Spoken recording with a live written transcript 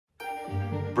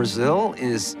Brazil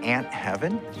is ant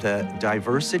heaven. The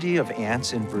diversity of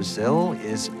ants in Brazil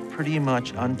is pretty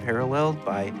much unparalleled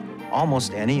by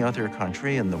almost any other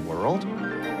country in the world.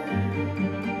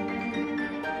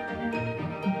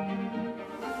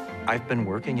 I've been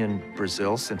working in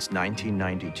Brazil since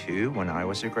 1992 when I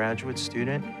was a graduate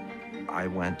student. I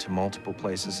went to multiple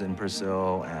places in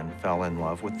Brazil and fell in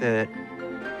love with it.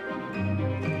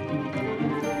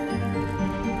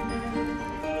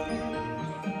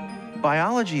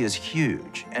 Biology is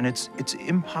huge, and it's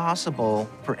impossible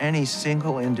for any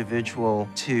single individual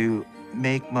to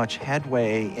make much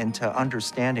headway into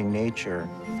understanding nature.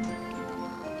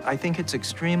 I think it's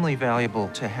extremely valuable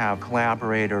to have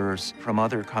collaborators from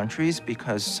other countries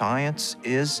because science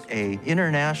is an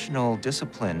international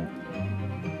discipline.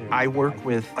 I work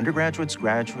with undergraduates,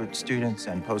 graduate students,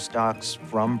 and postdocs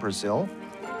from Brazil.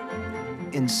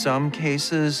 In some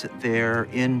cases, they're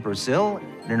in Brazil.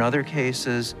 In other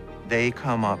cases, they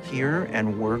come up here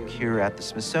and work here at the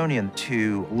Smithsonian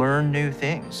to learn new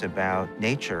things about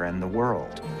nature and the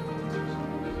world.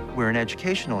 We're an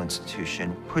educational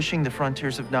institution pushing the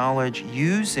frontiers of knowledge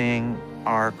using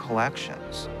our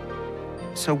collections.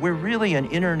 So we're really an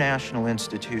international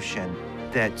institution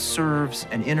that serves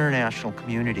an international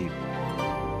community.